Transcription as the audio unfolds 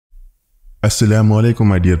Assalamu alaikum,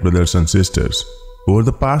 my dear brothers and sisters. Over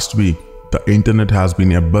the past week, the internet has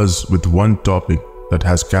been abuzz with one topic that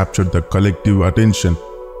has captured the collective attention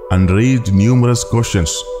and raised numerous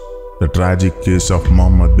questions: the tragic case of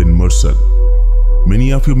Mohammed Bin Mursal.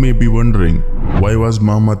 Many of you may be wondering, why was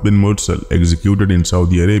Mohammed Bin Mursal executed in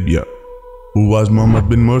Saudi Arabia? Who was Mohammed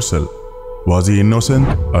Bin Mursal? Was he innocent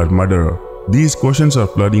or murderer? These questions are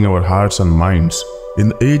flooding our hearts and minds. In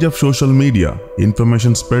the age of social media,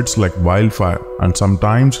 information spreads like wildfire, and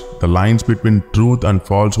sometimes the lines between truth and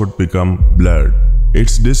falsehood become blurred.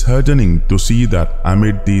 It's disheartening to see that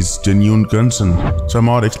amid these genuine concerns, some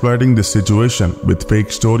are exploiting this situation with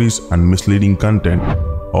fake stories and misleading content,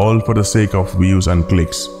 all for the sake of views and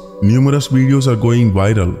clicks. Numerous videos are going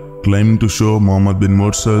viral, claiming to show Mohammed Bin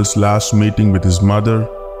Mursal's last meeting with his mother,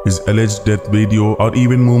 his alleged death video, or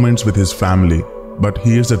even moments with his family. But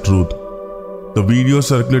here's the truth. The videos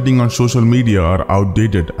circulating on social media are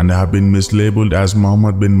outdated and have been mislabeled as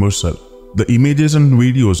Mohammed Bin Mursal. The images and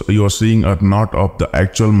videos you are seeing are not of the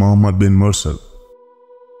actual Mohammed Bin Mursal.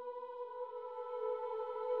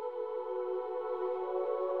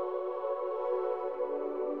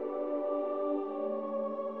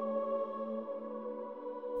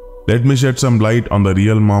 Let me shed some light on the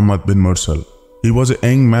real Mohammed Bin Mursal. He was a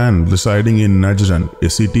young man residing in Najran, a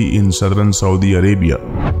city in southern Saudi Arabia.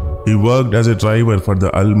 He worked as a driver for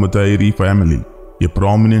the Al-Mutairi family, a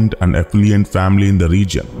prominent and affluent family in the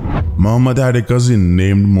region. Mohammed had a cousin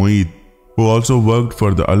named Moeed, who also worked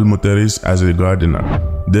for the Al-Mutairis as a gardener.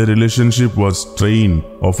 Their relationship was strained,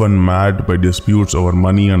 often marred by disputes over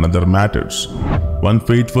money and other matters. One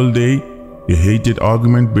fateful day, a heated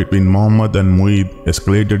argument between Mohammed and Moeed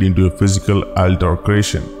escalated into a physical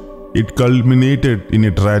altercation. It culminated in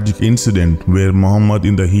a tragic incident where Mohammed,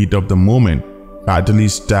 in the heat of the moment, fatally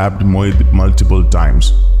stabbed Moeed multiple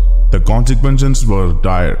times. The consequences were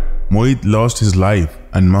dire. Moeed lost his life,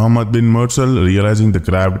 and Mohammed Bin Mursal, realizing the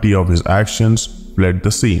gravity of his actions, fled the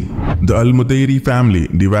scene. The Al-Mutairi family,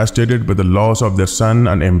 devastated by the loss of their son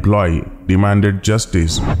and employee, demanded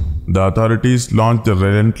justice. The authorities launched a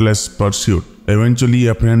relentless pursuit, eventually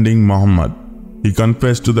apprehending Mohammed. He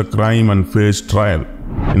confessed to the crime and faced trial.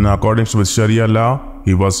 In accordance with Sharia law,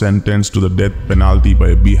 he was sentenced to the death penalty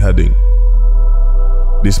by beheading.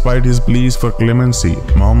 Despite his pleas for clemency,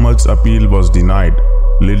 Mohammed's appeal was denied,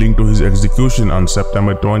 leading to his execution on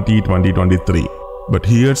September 20, 2023. But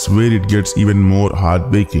here's where it gets even more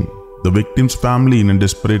heartbreaking. The victim's family, in a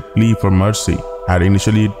desperate plea for mercy, had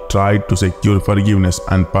initially tried to secure forgiveness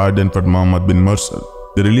and pardon for Mohammed Bin Mursal.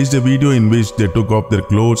 They released a video in which they took off their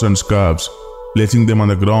clothes and scarves, placing them on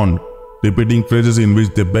the ground, repeating phrases in which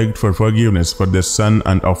they begged for forgiveness for their son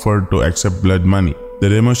and offered to accept blood money.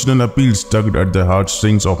 Their emotional appeals tugged at the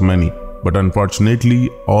heartstrings of many, but unfortunately,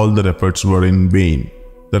 all their efforts were in vain.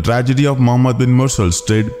 The tragedy of Mohammed Bin Mursal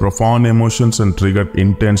stirred profound emotions and triggered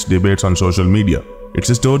intense debates on social media. It's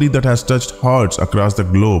a story that has touched hearts across the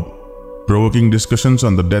globe, provoking discussions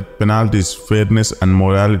on the death penalty's fairness and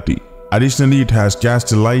morality. Additionally, it has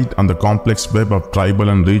cast a light on the complex web of tribal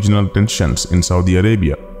and regional tensions in Saudi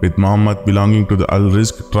Arabia, with Mohammed belonging to the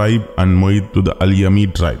Al-Rizq tribe and Moeed to the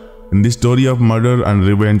Al-Yamid tribe. In this story of murder and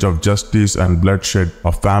revenge, of justice and bloodshed,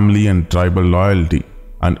 of family and tribal loyalty,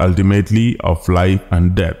 and ultimately of life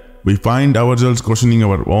and death, we find ourselves questioning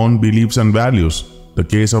our own beliefs and values. The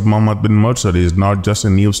case of Mohammed Bin Mursal is not just a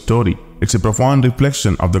news story. It's a profound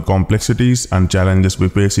reflection of the complexities and challenges we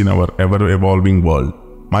face in our ever-evolving world.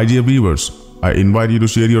 My dear viewers, I invite you to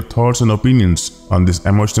share your thoughts and opinions on this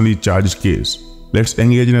emotionally charged case. Let's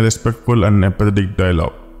engage in a respectful and empathetic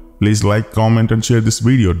dialogue. Please like, comment and share this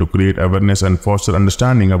video to create awareness and foster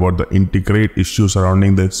understanding about the intricate issues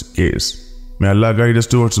surrounding this case. May Allah guide us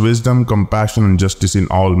towards wisdom, compassion and justice in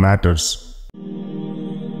all matters.